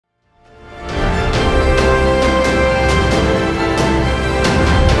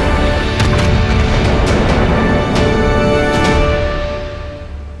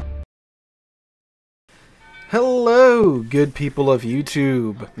Hello, good people of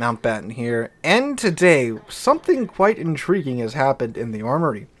YouTube, Mountbatten here, and today something quite intriguing has happened in the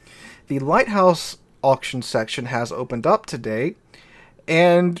armory. The Lighthouse Auction section has opened up today,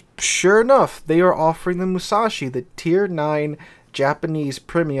 and sure enough, they are offering the Musashi, the Tier 9 Japanese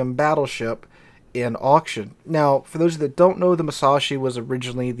premium battleship, in auction. Now, for those that don't know, the Musashi was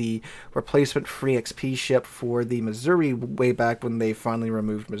originally the replacement free XP ship for the Missouri way back when they finally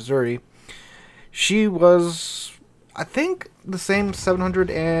removed Missouri. She was, I think, the same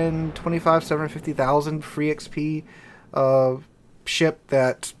 750,000 free XP ship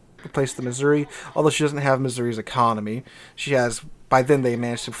that replaced the Missouri, although she doesn't have Missouri's economy. She has, by then they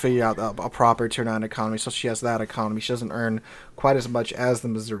managed to figure out a proper Tier 9 economy, so she has that economy. She doesn't earn quite as much as the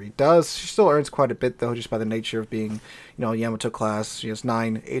Missouri does. She still earns quite a bit, though, just by the nature of being, Yamato class. She has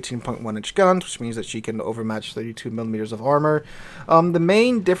 9 18.1-inch guns, which means that she can overmatch 32 millimeters of armor. The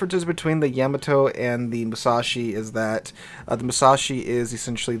main differences between the Yamato and the Musashi is that the Musashi is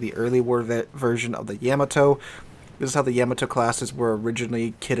essentially the early war version of the Yamato. This is how the Yamato classes were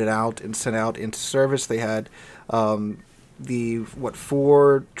originally kitted out and sent out into service. They had four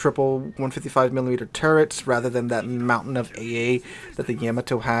triple 155mm turrets rather than that mountain of AA that the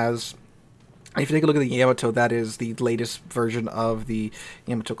Yamato has. If you take a look at the Yamato, that is the latest version of the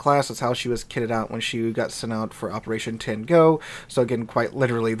Yamato class. That's how she was kitted out when she got sent out for Operation 10 Go. So again, quite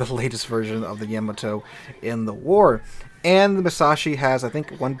literally the latest version of the Yamato in the war. And the Musashi has, I think,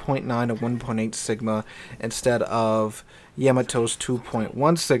 1.9 or 1.8 Sigma instead of Yamato's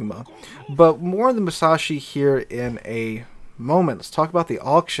 2.1 Sigma. But more on the Musashi here in a moment. Let's talk about the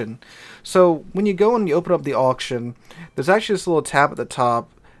auction. So when you go and you open up the auction, there's actually this little tab at the top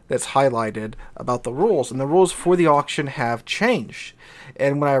that's highlighted about the rules, and the rules for the auction have changed.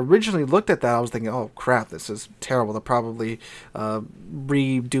 And when I originally looked at that, I was thinking, oh crap, this is terrible. They're probably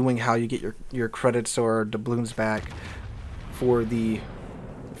redoing how you get your credits or doubloons back for the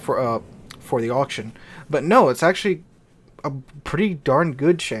auction. But no, it's actually a pretty darn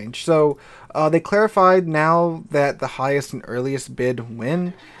good change. So they clarified now that the highest and earliest bid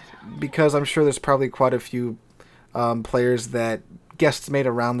win, because I'm sure there's probably quite a few players that guesstimate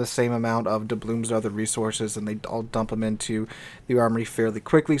around the same amount of doubloons or other resources, and they all dump them into the armory fairly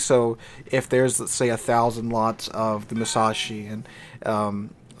quickly. So if there's, let's say, 1,000 lots of the Musashi, and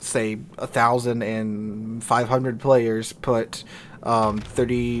say 1,500 players put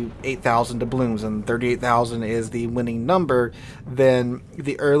 38,000 doubloons, and 38,000 is the winning number, then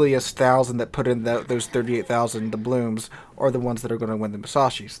the earliest 1,000 that put in those 38,000 doubloons are the ones that are going to win the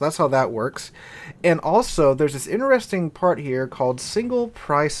Musashi. So that's how that works. And also, there's this interesting part here called single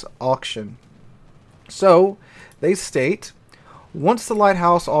price auction. So they state, once the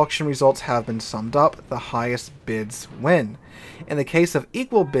Lighthouse auction results have been summed up, the highest bids win. In the case of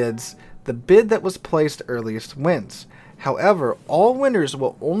equal bids, the bid that was placed earliest wins. However, all winners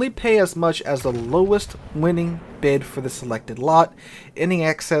will only pay as much as the lowest winning bid for the selected lot. Any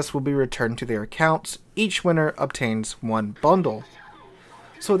excess will be returned to their accounts. Each winner obtains one bundle.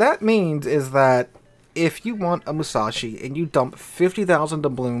 So that means is that if you want a Musashi and you dump 50,000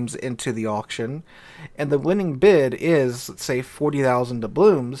 doubloons into the auction, and the winning bid is, let's say, 40,000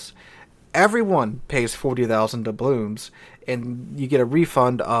 doubloons, everyone pays 40,000 doubloons, and you get a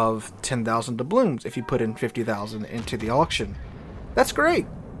refund of 10,000 doubloons if you put in 50,000 into the auction. That's great.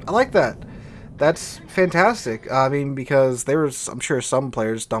 I like that. That's fantastic. I mean, because there was, I'm sure, some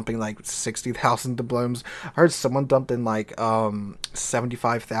players dumping like 60,000 doubloons. I heard someone dumped in like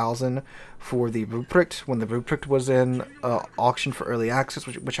 75,000 for the Ruprecht when the Ruprecht was in auction for early access,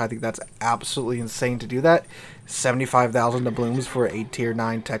 which I think that's absolutely insane to do that. 75,000 doubloons for a Tier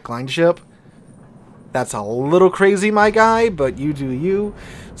 9 tech line ship. That's a little crazy, my guy, but you do you.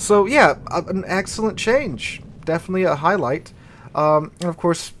 So yeah, an excellent change. Definitely a highlight. And of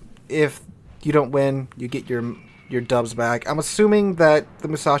course, if you don't win, you get your dubs back. I'm assuming that the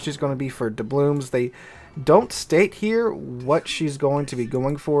Musashi is going to be for doubloons. They don't state here what she's going to be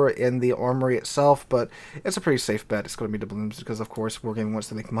going for in the armory itself, but it's a pretty safe bet it's going to be doubloons, because of course Wargaming wants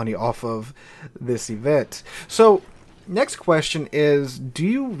to make money off of this event. So next question is, do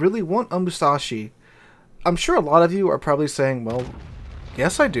you really want a Musashi? I'm sure a lot of you are probably saying, well,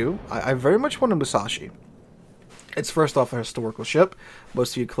 yes I do. I very much want a Musashi. It's first off a historical ship.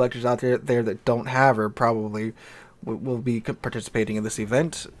 Most of you collectors out there that don't have her probably will be participating in this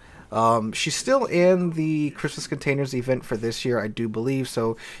event. She's still in the Christmas Containers event for this year, I do believe,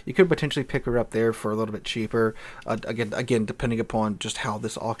 so you could potentially pick her up there for a little bit cheaper. Again, depending upon just how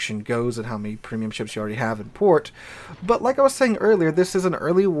this auction goes and how many premium ships you already have in port. But like I was saying earlier, this is an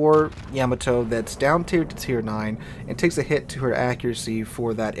early war Yamato that's down tier to tier 9 and takes a hit to her accuracy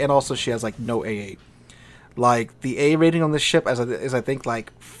for that, and also she has like no AA. Like, the A rating on this ship is I think,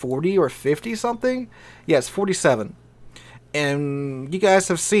 like, 40 or 50 something? Yeah, it's 47. And you guys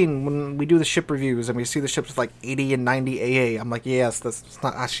have seen when we do the ship reviews and we see the ships with like 80 and 90 AA, I'm like, yes, that's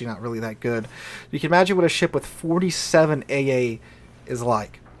not actually not really that good. You can imagine what a ship with 47 AA is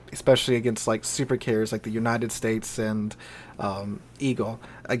like, especially against like super carriers like the United States and Eagle.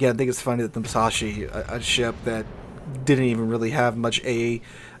 Again, I think it's funny that the Musashi, a ship that didn't even really have much AA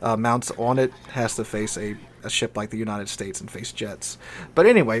mounts on it, has to face a ship like the United States and face jets. But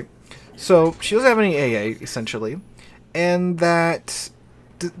anyway, so she doesn't have any AA essentially. And that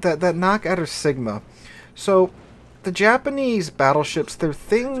knock at her Sigma. So the Japanese battleships, their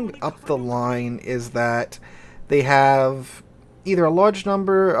thing up the line is that they have either a large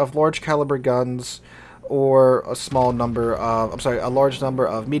number of large caliber guns or a small number of, a large number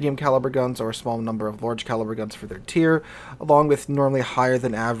of medium caliber guns or a small number of large caliber guns for their tier, along with normally higher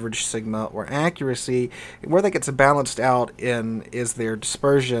than average Sigma or accuracy. And where that gets balanced out in is their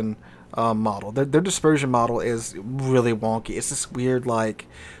dispersion model. Their dispersion model is really wonky. It's this weird like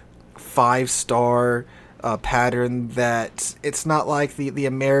 5-star pattern that it's not like the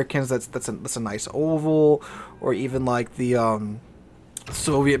Americans. That's a nice oval, or even like the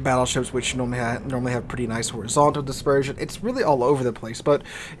Soviet battleships, which normally have pretty nice horizontal dispersion. It's really all over the place. But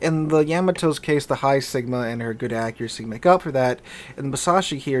in the Yamato's case, the high Sigma and her good accuracy make up for that. In the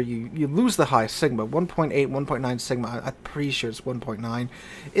Musashi here, you lose the high Sigma. 1.8, 1.9 Sigma. I'm pretty sure it's 1.9.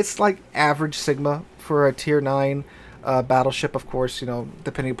 It's like average Sigma for a tier 9 battleship, of course, you know,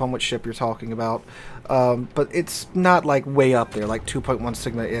 depending upon what ship you're talking about. But it's not like way up there like 2.1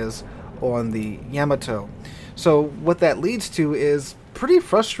 Sigma is on the Yamato. So what that leads to is pretty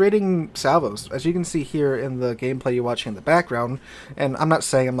frustrating salvos, as you can see here in the gameplay you're watching in the background. And I'm not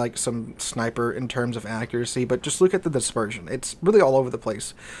saying I'm like some sniper in terms of accuracy, but just look at the dispersion. It's really all over the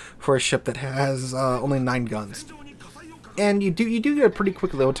place for a ship that has only 9 guns. And you do get a pretty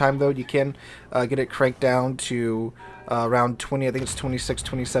quick load time, though. You can get it cranked down to around 20, I think it's 26,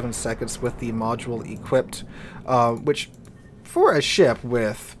 27 seconds with the module equipped, which for a ship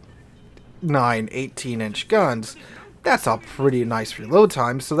with 9 18-inch guns, that's a pretty nice reload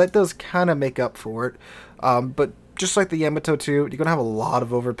time, so that does kind of make up for it. But just like the Yamato 2, you're going to have a lot of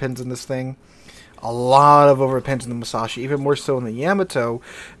overpins in this thing. A lot of overpins in the Musashi, even more so in the Yamato,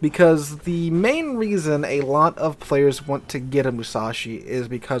 because the main reason a lot of players want to get a Musashi is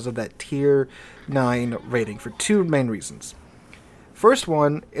because of that tier 9 rating, for 2 main reasons. First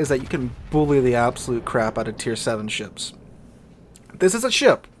one is that you can bully the absolute crap out of tier 7 ships. This is a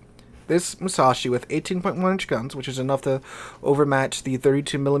ship. This Musashi with 18.1-inch guns, which is enough to overmatch the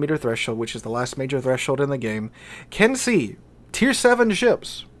 32mm threshold, which is the last major threshold in the game, can see tier 7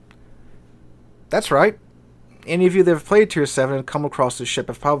 ships. That's right. Any of you that have played tier 7 and come across this ship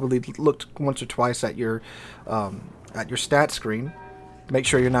have probably looked once or twice at your stat screen. Make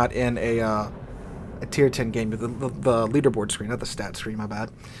sure you're not in a tier 10 game, the leaderboard screen, not the stat screen, my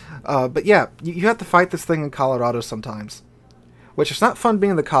bad. But yeah, you have to fight this thing in Colorado sometimes. Which is not fun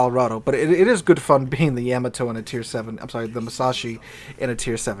being the Colorado, but it is good fun being the Yamato in a tier 7, the Musashi in a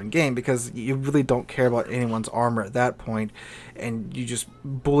tier 7 game, because you really don't care about anyone's armor at that point, and you just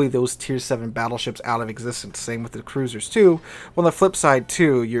bully those tier 7 battleships out of existence. Same with the cruisers too. Well, on the flip side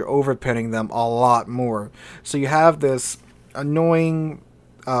too, you're overpinning them a lot more. So you have this annoying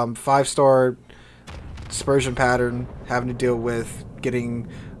 5-star dispersion pattern, having to deal with getting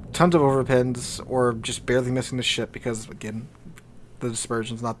tons of overpins, or just barely missing the ship because, again, the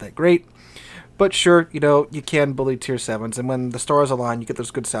dispersion's not that great. But sure, you know, you can bully tier 7s, and when the stars align, you get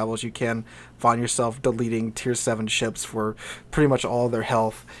those good salvos, you can find yourself deleting tier 7 ships for pretty much all their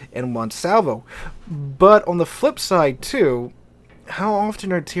health in one salvo. But on the flip side too, how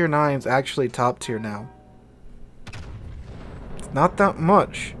often are tier 9s actually top tier now? Not that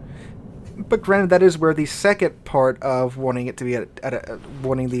much. But granted, that is where the second part of wanting it to be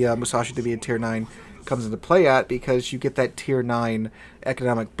wanting the Musashi to be a tier 9 comes into play at, because you get that tier 9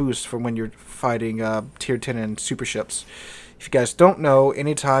 economic boost from when you're fighting tier 10 and super ships. If you guys don't know,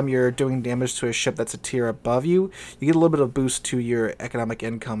 anytime you're doing damage to a ship that's a tier above you, you get a little bit of boost to your economic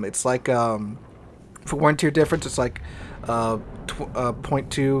income. It's like, for 1 tier difference, it's like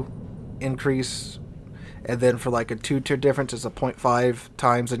 0.2 increase. And then for like a 2-tier difference, it's a 0.5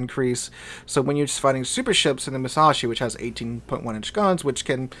 times increase. So when you're just fighting super ships in the Musashi, which has 18.1-inch guns, which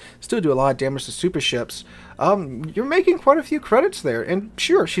can still do a lot of damage to super ships, you're making quite a few credits there. And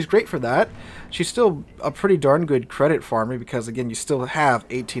sure, she's great for that. She's still a pretty darn good credit farmer, because again, you still have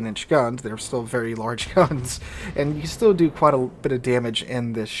 18-inch guns. They're still very large guns, and you still do quite a bit of damage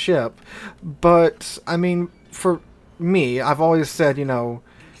in this ship. But I mean, for me, I've always said, you know,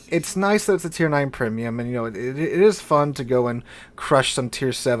 it's nice that it's a tier 9 premium, and you know it is fun to go and crush some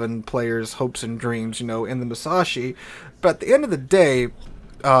tier 7 players' hopes and dreams, you know, in the Musashi. But at the end of the day,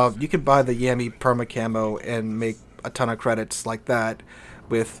 you can buy the Yami perma camo and make a ton of credits like that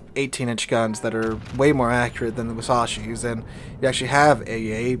with 18-inch guns that are way more accurate than the Musashis, and you actually have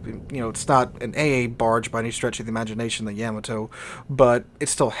AA. You know, it's not an AA barge by any stretch of the imagination, the Yamato, but it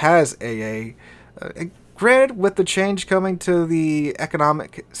still has AA. Granted, with the change coming to the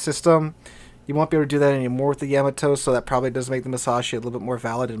economic system, you won't be able to do that anymore with the Yamato, so that probably does make the Musashi a little bit more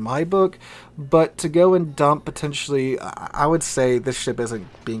valid in my book. But to go and dump potentially, I would say this ship isn't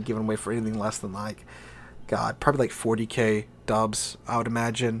being given away for anything less than like, God, probably like 40k dubs, I would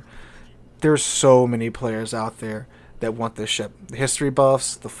imagine. There's so many players out there that want this ship. The history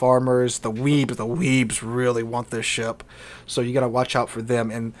buffs, the farmers, the weebs really want this ship. So you gotta watch out for them.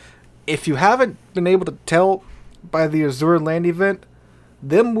 And if you haven't been able to tell by the Azure land event,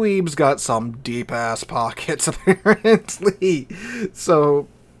 them weebs got some deep-ass pockets, apparently. So,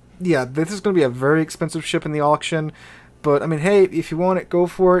 yeah, this is going to be a very expensive ship in the auction. But, I mean, hey, if you want it, go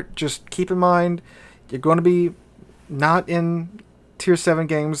for it. Just keep in mind, you're going to be not in Tier 7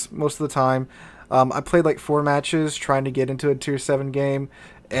 games most of the time. I played like 4 matches trying to get into a Tier 7 game,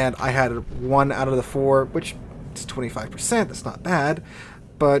 and I had 1 out of the 4, which is 25%. That's not bad.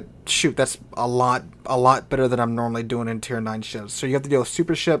 But shoot, that's a lot better than I'm normally doing in Tier 9 ships. So you have to deal with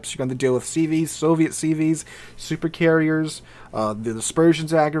super ships, you're going to deal with CVs, Soviet CVs, super carriers, the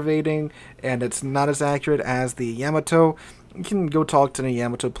dispersion's aggravating, and it's not as accurate as the Yamato. You can go talk to any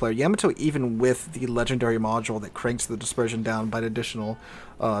Yamato player. Yamato, even with the legendary module that cranks the dispersion down by an additional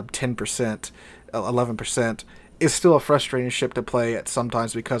 10%, 11%, is still a frustrating ship to play at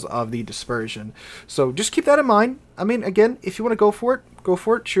sometimes because of the dispersion. So just keep that in mind. I mean, again, if you want to go for it,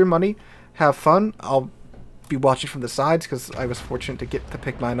 it's your money, have fun. I'll be watching from the sides because I was fortunate to get to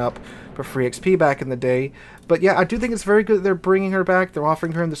pick mine up for free XP back in the day. But yeah, I do think it's very good that they're bringing her back. They're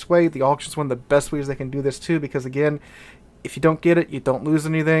offering her in this way. The auction's one of the best ways they can do this too, because again, if you don't get it, you don't lose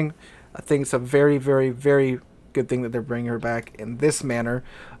anything. I think it's a very, very, very good thing that they're bringing her back in this manner.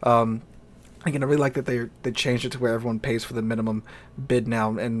 Again, I really like that they changed it to where everyone pays for the minimum bid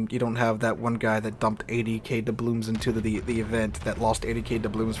now, and you don't have that one guy that dumped 80k doubloons into the event that lost 80k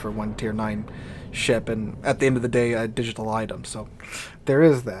doubloons for one tier 9 ship, and at the end of the day, a digital item. So there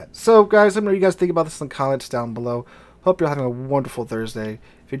is that. So guys, let me know what you guys think about this in the comments down below. Hope you're having a wonderful Thursday.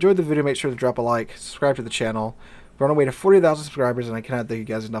 If you enjoyed the video, make sure to drop a like, subscribe to the channel. We're on our way to 40,000 subscribers, and I cannot thank you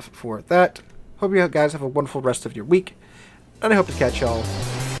guys enough for that. Hope you guys have a wonderful rest of your week, and I hope to catch y'all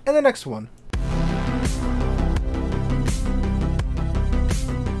in the next one.